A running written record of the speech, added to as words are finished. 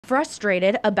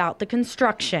frustrated about the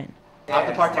construction. I have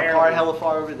to park my car hella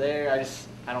far over there.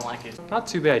 I don't like it. Not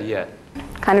too bad yet.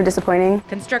 Kind of disappointing.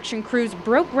 Construction crews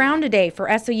broke ground today for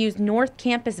SOU's North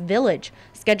Campus Village,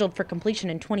 scheduled for completion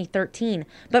in 2013.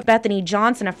 But Bethany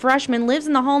Johnson, a freshman, lives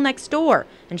in the hall next door,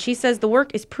 and she says the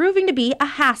work is proving to be a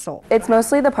hassle. It's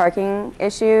mostly the parking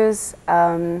issues.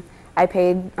 I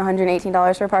paid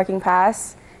 $118 for a parking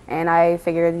pass, and I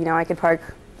figured, I could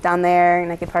park down there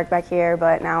and I could park back here,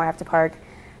 but now I have to park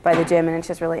by the gym, and it's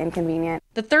just really inconvenient.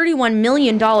 The $31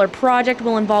 million project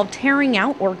will involve tearing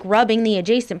out or grubbing the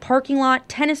adjacent parking lot,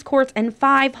 tennis courts, and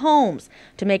 5 homes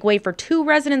to make way for 2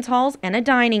 residence halls and a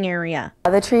dining area.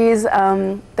 The trees,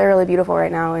 they're really beautiful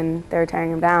right now, and they're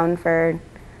tearing them down for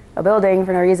a building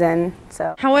for no reason.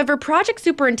 However, project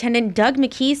superintendent Doug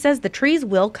McKee says the trees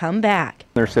will come back.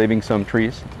 They're saving some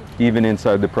trees, even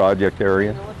inside the project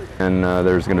area, and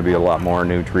there's going to be a lot more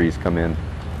new trees come in.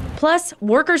 Plus,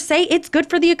 workers say it's good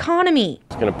for the economy.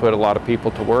 It's going to put a lot of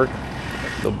people to work.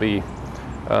 There'll be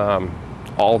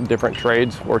all different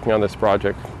trades working on this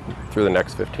project through the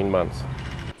next 15 months.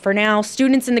 For now,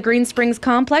 students in the Green Springs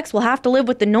complex will have to live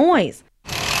with the noise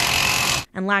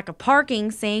and lack of parking,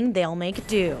 saying they'll make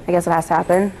do. I guess it has to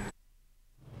happen.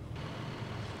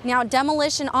 Now,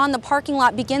 demolition on the parking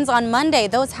lot begins on Monday.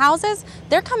 Those houses,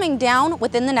 they're coming down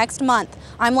within the next month.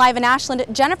 I'm live in Ashland,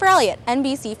 Jennifer Elliott,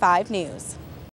 NBC5 News.